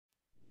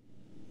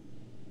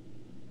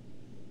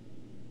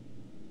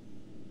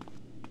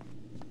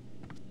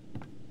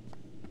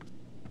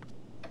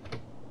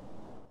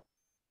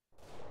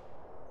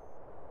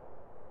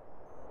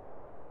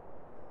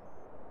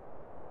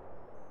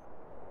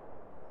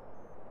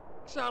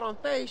Shot on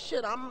face,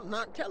 shit, I'm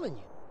not telling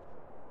you.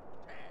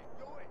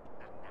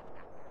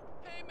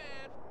 Hey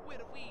man, where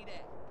the weed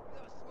at? You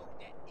ever smoke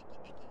that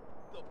icky?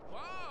 The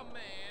bar,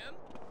 man.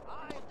 I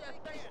want that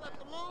face left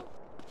alone.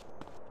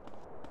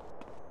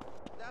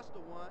 That's the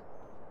one.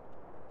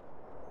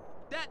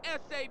 That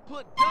essay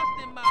put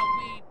dust in my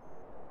weed.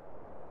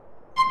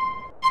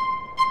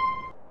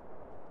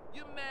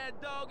 You mad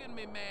dogging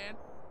me, man.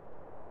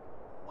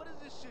 What is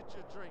this shit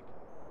you're drinking?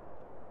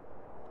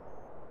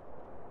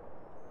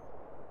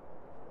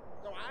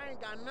 No, I ain't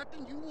got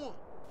nothing you want.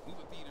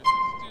 OLIVEIRA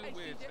still Hey,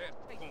 wears CJ,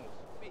 headphones.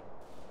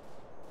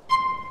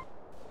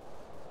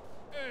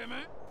 Hey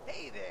man.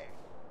 Hey there.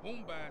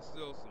 Mumbai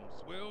sells some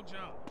swell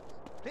johns.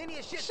 Plenty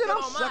of shit Shit, still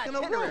I'm on my sucking a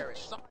itinerary.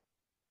 roach.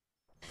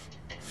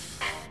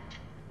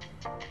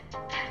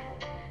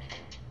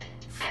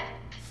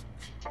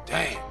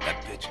 Damn,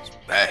 that bitch is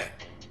bad.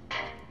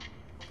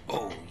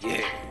 Oh,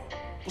 yeah.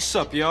 What's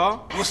up,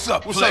 y'all? What's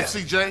up, What's player? up,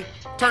 CJ?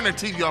 Turn that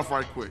TV off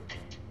right quick.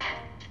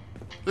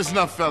 Listen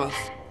up, fellas.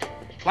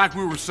 Like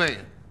we were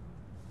saying,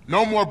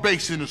 no more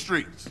base in the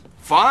streets.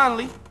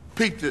 Finally.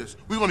 Peep this.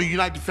 We're gonna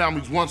unite the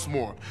families once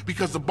more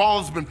because the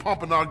ball has been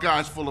pumping our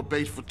guys full of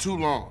base for too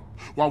long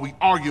while we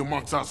argue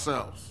amongst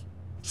ourselves.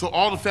 So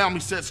all the family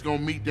sets are gonna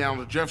meet down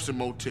at the Jefferson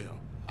Motel.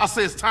 I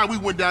say it's time we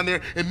went down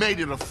there and made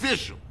it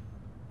official.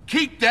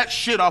 Keep that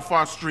shit off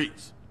our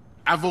streets.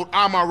 I vote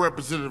I'm our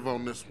representative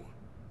on this one.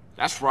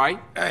 That's right.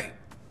 Hey,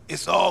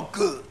 it's all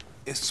good.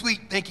 If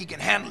Sweet think he can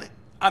handle it,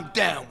 I'm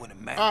down with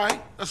him, man. All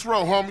right, let's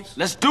roll, homies.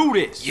 Let's do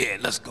this. Yeah,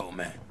 let's go,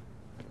 man.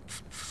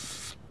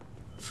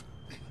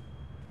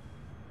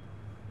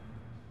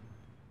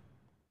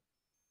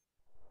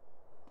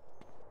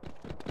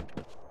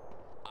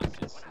 I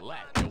just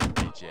slapped your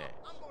bitch ass.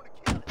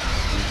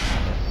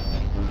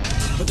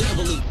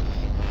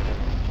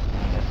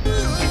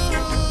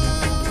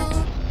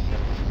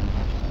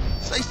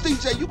 Say,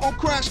 CJ, you gonna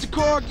crash the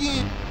car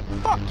again?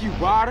 Fuck you,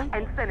 Ryder.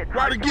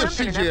 Ryder, give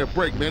CJ a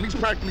break, man. He's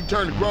practically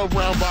turned the Grove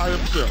around by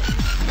himself.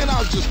 And I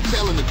was just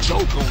telling a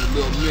joke on the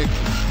little nigga.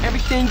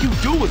 Everything you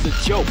do is a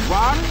joke,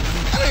 Ryder.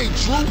 That ain't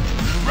true.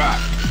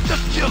 Right,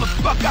 just chill the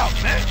fuck out,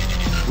 man.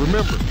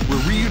 Remember, we're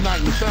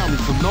reuniting the family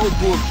for no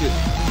bullshit.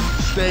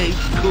 Stay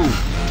cool.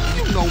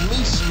 You know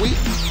me, sweet.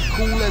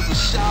 Cool as a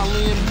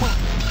Shaolin monk.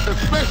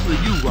 Especially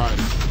you,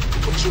 Ryder.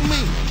 What you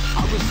mean?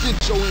 I resent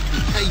your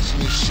implication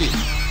and shit.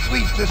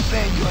 Sweet's just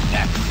saying you're a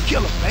natural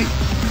killer, baby.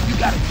 You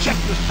gotta check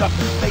yourself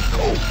and stay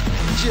cool.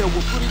 Yeah,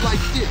 well, put it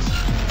like this.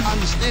 I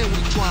understand what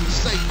he's trying to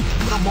say,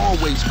 but I'm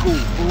always cool,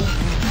 fool.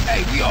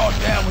 Hey, we all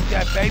down with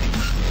that, baby.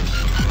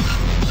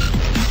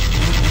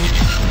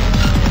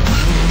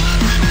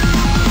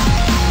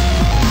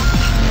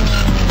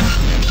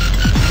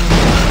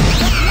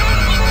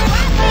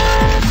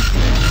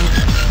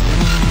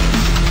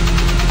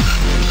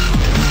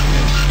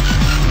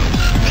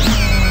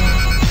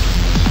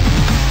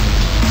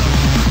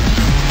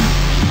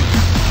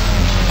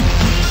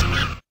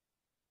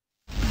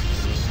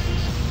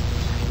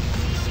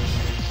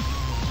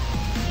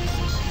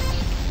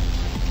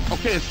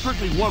 Okay, it's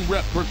strictly 1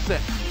 rep per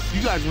set.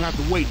 You guys gonna have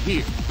to wait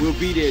here. We'll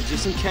be there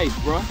just in case,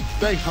 bruh.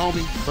 Thanks,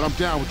 homie, but I'm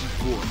down with these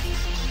boys.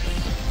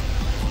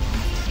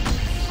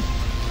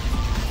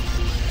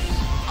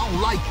 I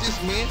don't like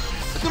this, man.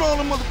 Look at all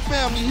them other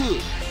family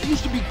hoods. It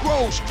used to be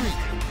Grove Street.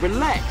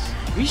 Relax.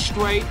 We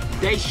straight,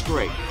 they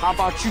straight. How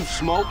about you,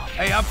 Smoke?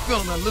 Hey, I'm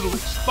feeling a little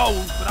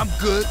exposed, but I'm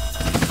good.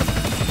 This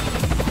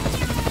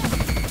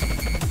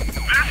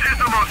is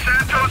the Los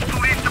Santos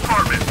Police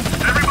Department.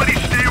 Everybody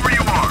stay where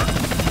you are.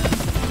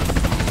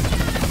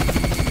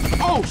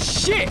 Oh,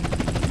 shit!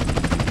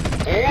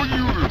 All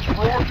units,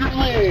 rock and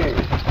roll!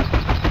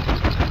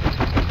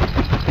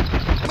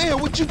 Man,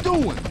 what you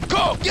doing?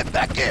 Go, get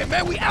back in,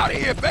 man. We out of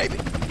here, baby.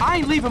 I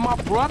ain't leaving my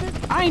brother.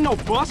 I ain't no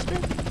buster.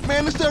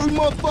 Man, it's every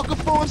motherfucker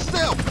for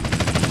himself.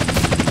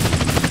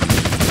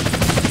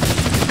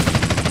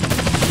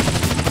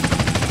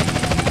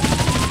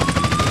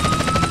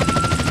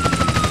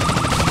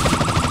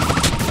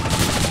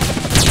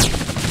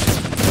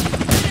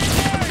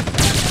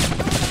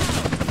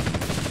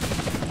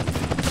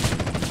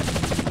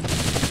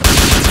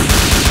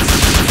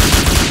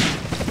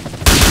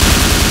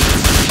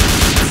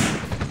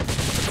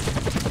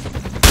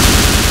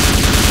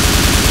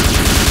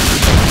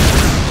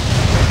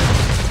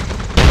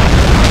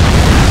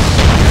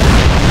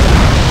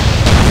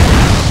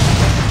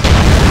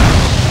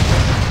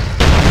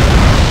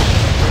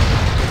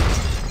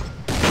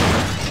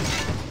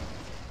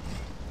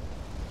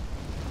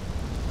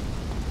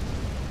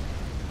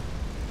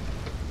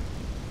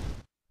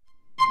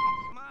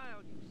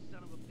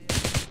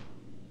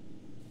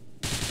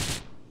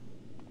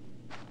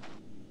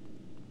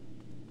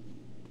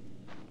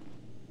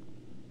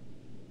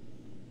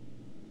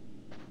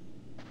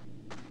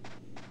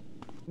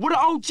 Where the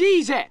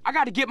OGs at? I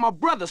gotta get my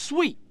brother,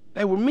 Sweet.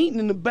 They were meeting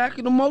in the back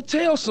of the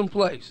motel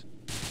someplace.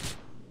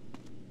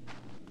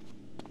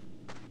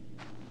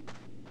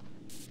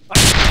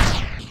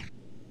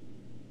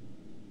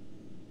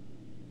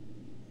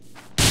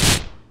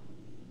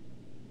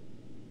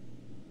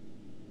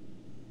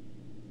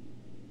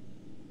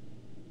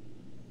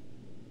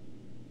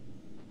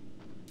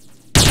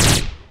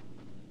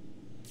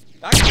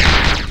 Go,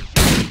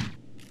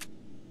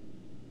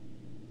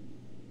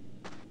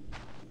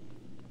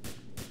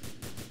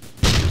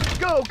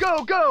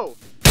 go, go!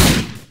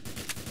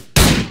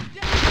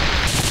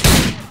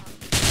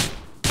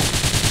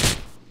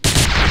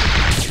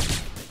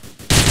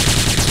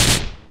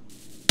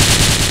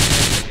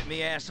 Look at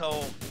me,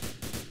 asshole.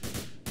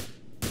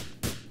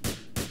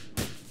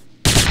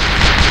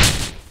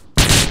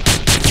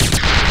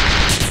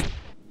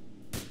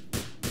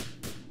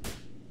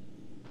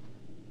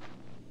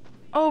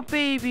 Oh,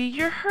 baby,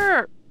 you're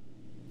hurt.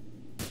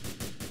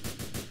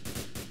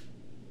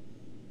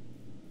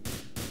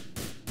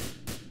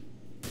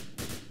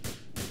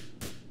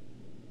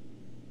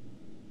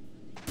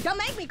 Don't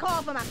make me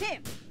call for my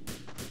pimp.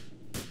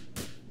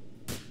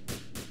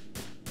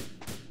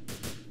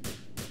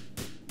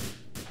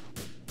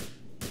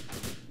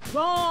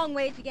 Wrong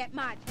way to get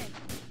my attention.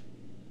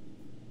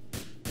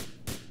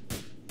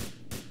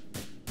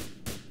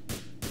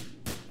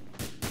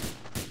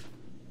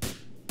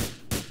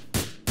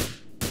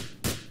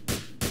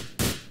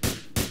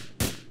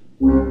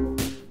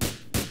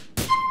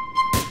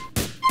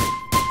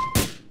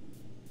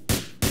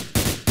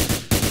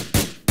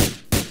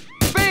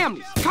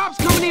 Families! Cops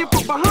coming in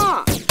from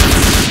behind!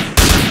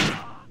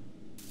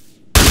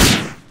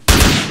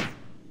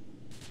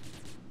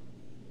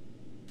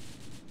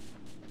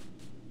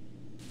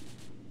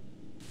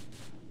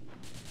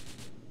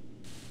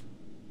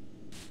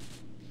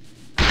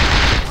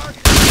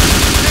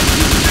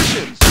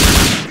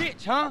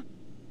 Bitch, huh?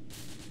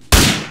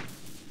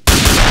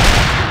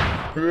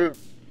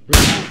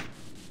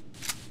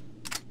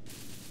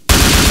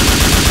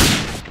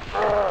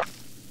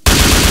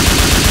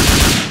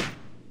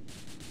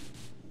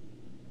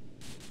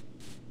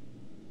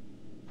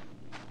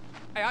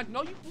 Hey, I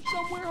know you from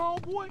somewhere,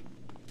 homeboy.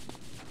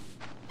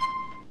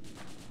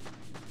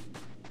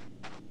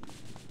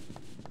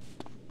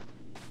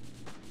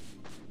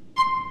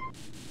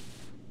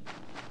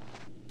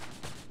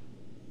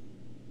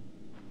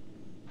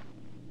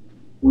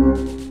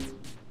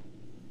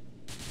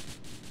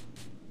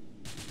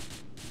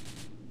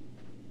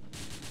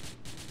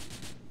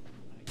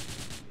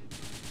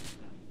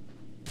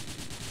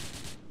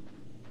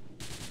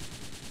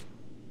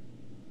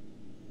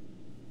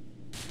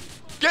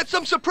 Get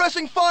some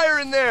suppressing fire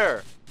in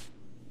there!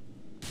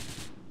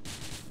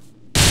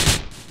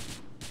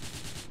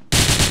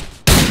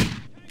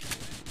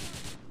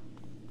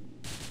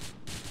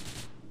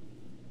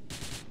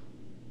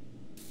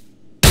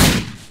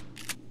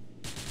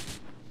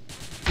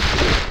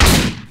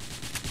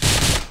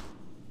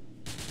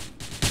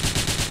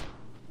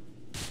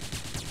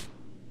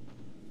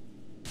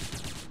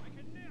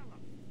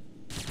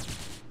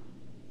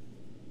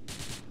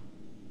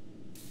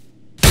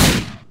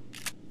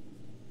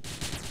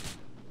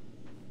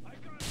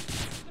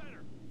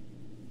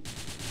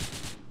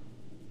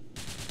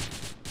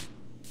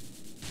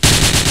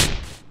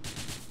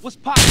 What's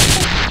poppin'?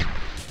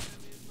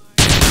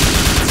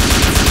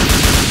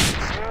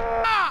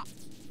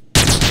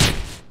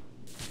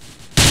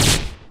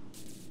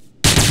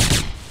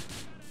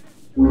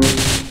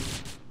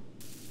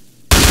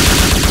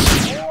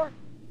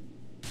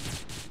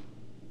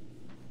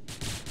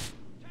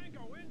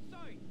 Tango in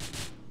sight.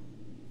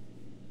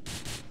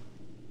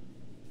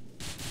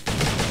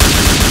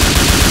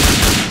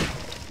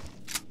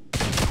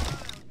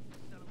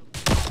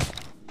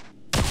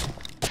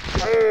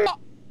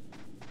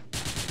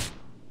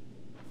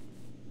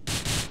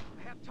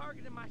 I have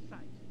target in my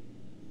sight.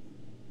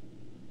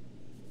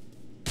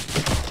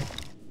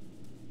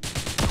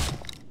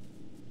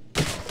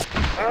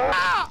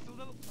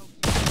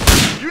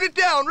 Unit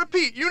down!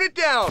 Repeat, unit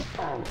down!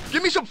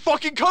 Give me some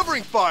fucking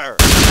covering fire!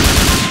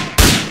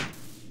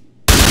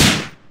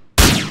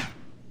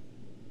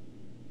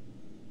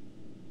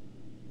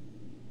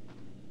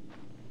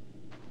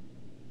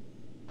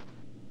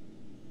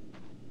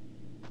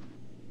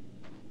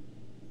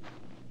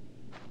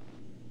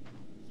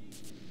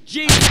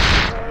 Gee,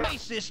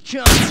 Face this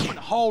chump. you in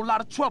a whole lot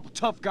of trouble,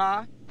 tough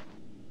guy.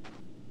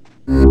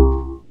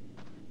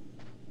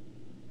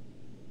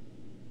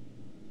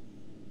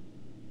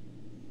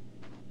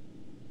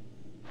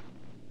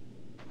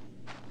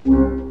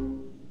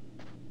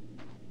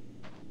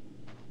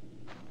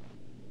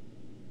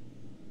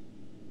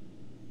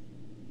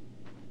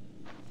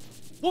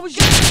 What was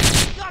your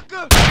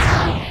sucker?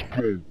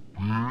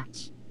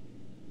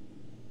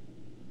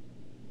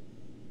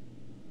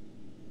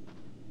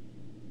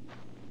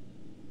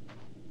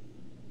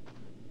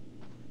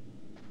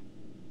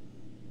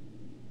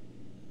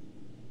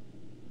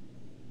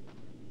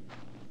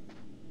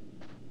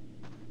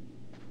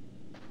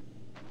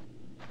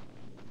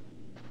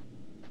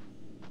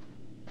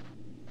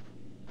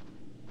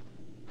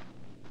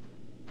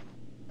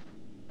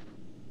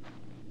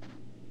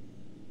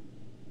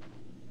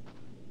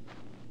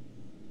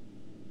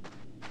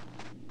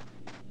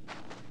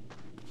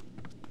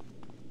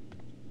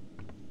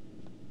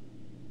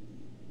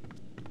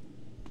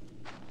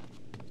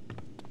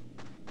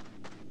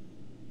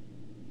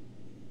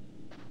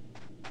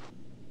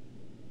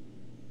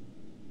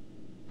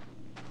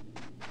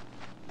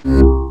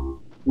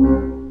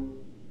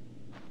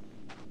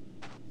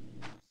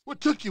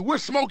 Fuck you, we're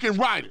smoking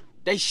Ryder.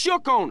 They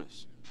shook on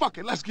us. Fuck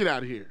it, let's get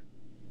out of here.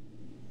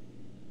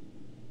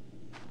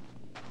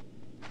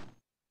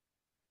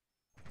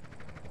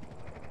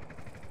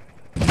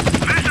 This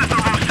is the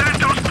Los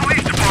Santos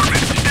Police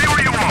Department. Stay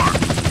where you are.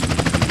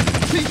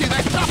 CJ,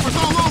 that chopper's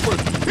all over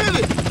us. Hit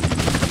it!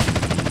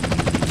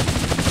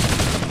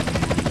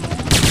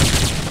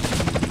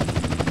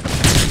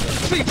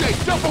 CJ,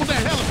 jump on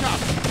that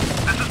helicopter.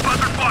 This is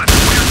Buzzard 1.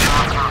 We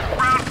are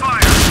ground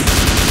fire.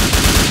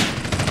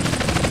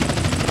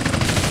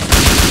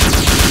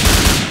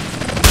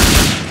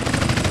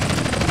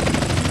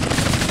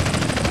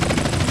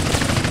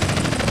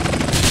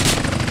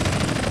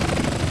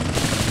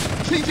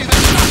 CJ,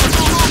 that chopper's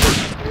all over us.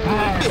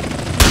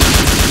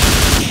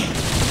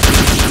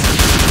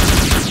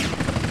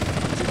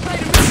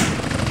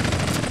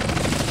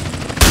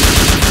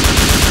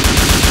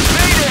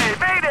 Mayday!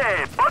 Mayday!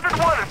 Buzzard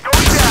 1 is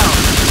going down.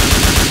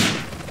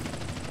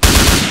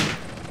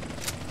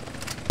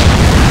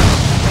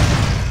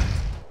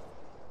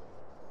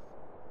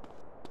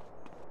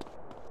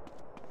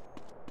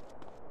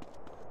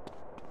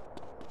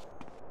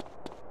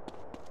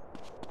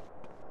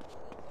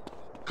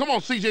 Come on,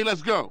 CJ,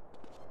 let's go.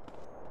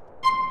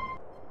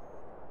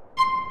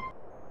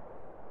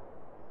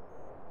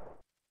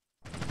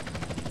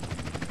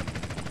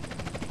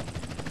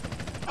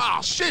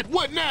 Oh, shit,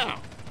 what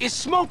now? It's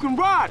smoking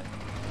Ryder.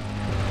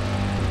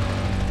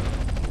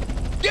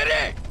 Get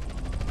in!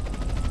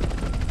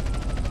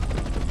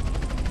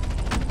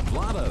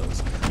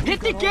 Blottos.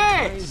 Hit the We've got all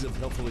gas. kinds of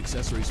helpful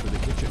accessories for the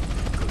kitchen.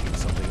 Cooking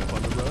something up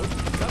on the road?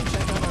 Come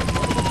check out our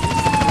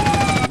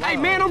Hey,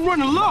 man, I'm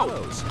running low.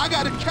 Blottos. I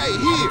got a K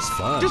here. It's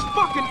fun. This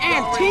fucking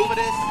antique.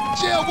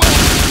 Jail well.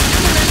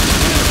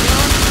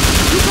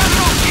 You got it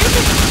on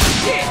image?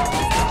 Shit.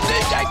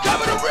 CJ,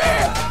 cover the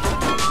rear.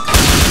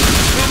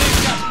 Man, they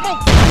got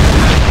smoke.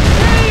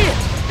 Damn.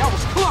 That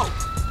was close.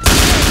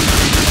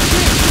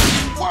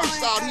 Worse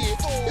out here.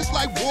 It's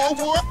like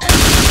World War VIII.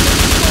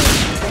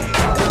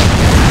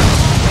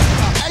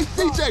 Hey,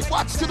 CJ,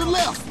 watch to the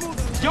left.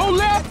 Your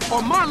left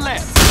or my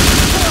left?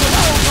 Hell,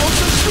 I don't know.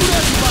 Just shoot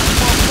everybody,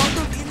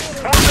 motherfucker.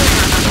 4 Mayors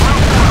in the blue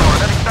corridor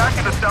heading back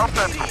into South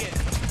Central.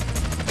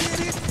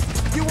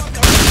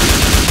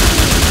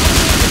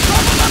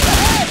 Trouble up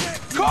ahead.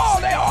 Call,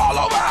 they all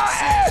over our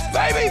ass,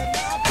 baby.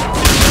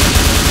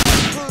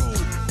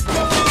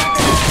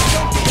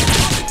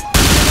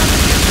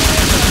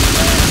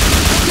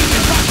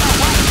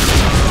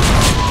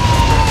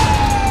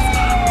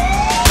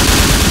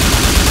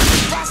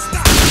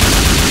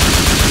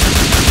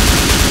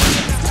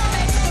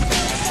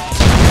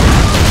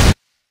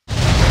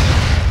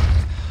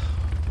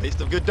 Made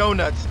some good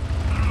donuts.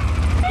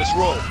 Let's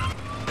roll.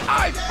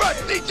 I front,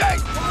 DJ!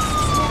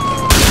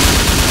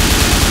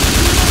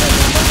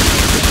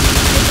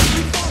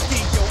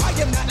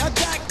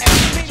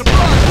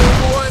 Surprise,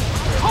 boy!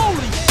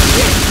 Holy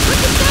shit. Look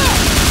at that.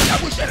 I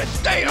wish I'd have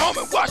stayed home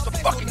and watched the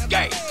fucking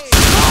game.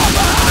 Oh,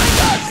 behind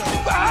us!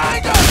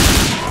 Behind us!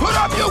 Put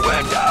up your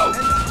window!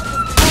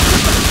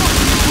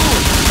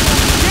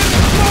 Damn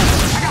it, smoke.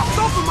 I got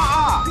soap in my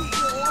eye.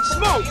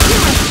 Smoke,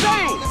 you're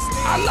insane.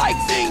 I like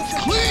things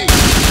clean!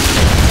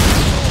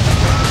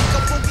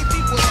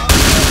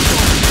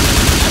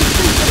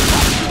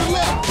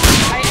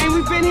 Hey, ain't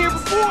we been here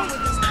before?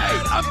 Hey,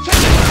 I'm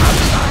taking the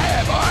options I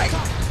have, alright?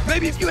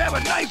 Maybe if you have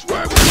a nice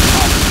word with the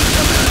officers,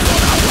 come in and go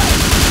our way.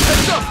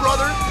 What's up,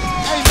 brother?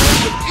 Hey, man,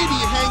 there's an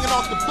idiot hanging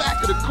off the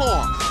back of the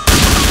car. Oh,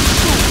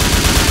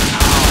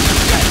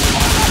 shit!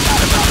 All I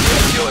got about me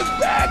and you is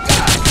bad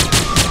guys.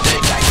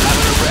 DJ,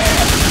 cover the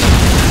rear!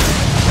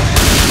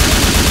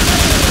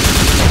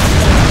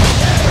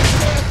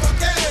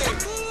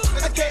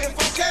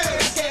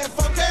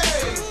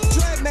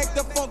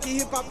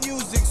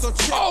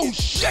 Oh,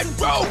 shit,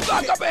 bro!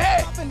 Lock up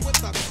ahead!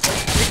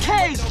 The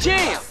K's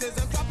jammed.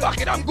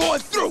 Fuck it, I'm going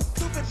through!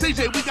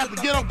 CJ, we got the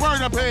ghetto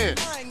bird up here.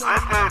 This is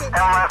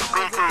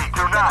LSPD.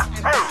 Do not.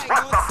 Hey,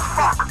 what the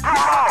fuck? Too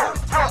low.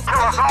 Don't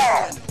kill us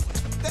all.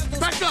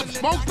 Back up,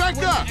 Smoke, back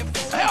up.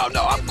 Hell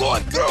no, I'm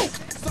going through!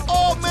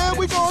 Oh, man,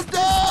 we gonna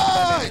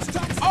die!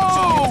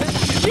 Oh,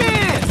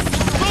 shit.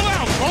 Slow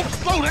down, Smoke,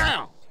 slow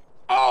down.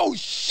 Oh,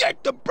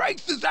 shit, the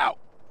brakes is out!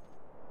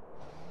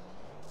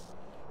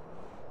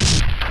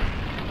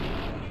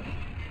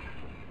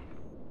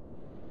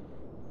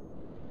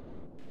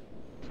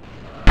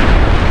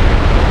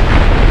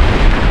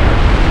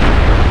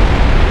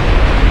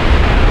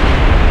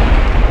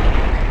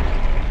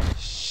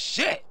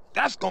 Shit,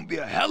 that's gonna be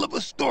a hell of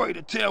a story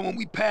to tell when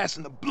we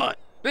passing the blunt.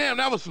 Damn,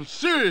 that was some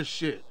serious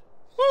shit.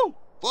 Woo!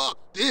 Fuck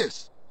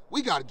this.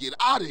 We gotta get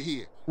out of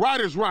here.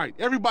 Ryder's right.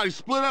 Everybody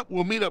split up.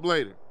 We'll meet up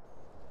later.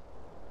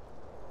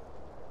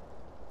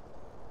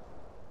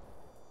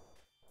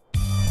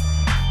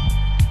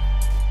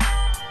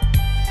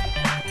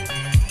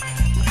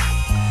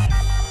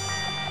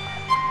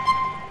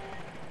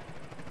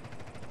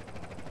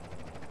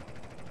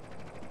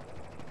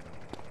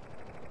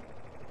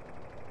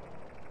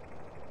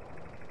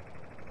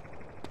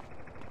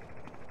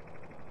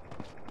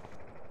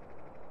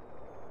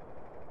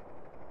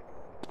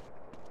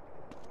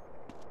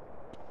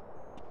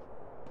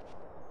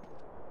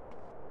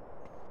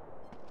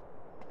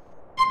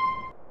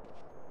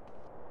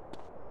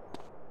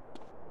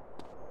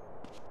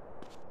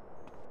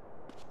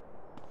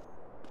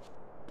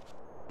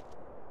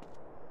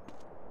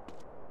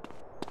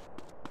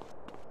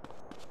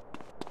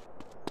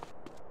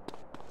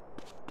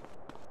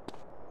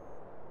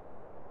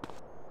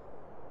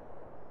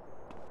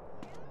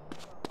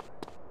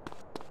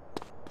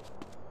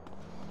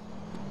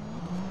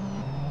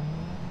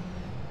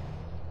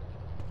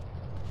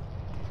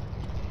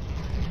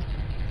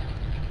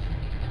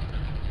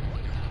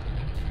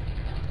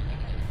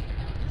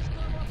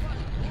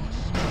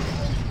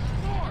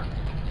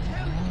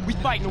 We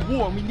fighting a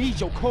war and we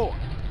need your core.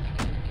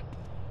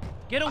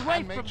 Get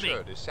away from me.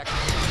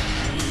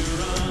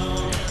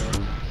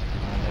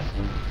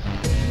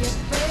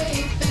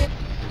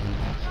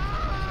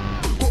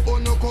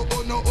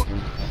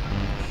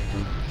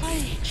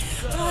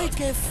 Ay,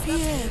 qué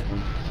fiel.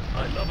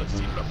 I love it,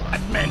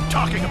 That man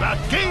talking about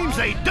games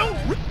they don't.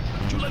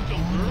 You like your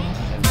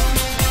girl?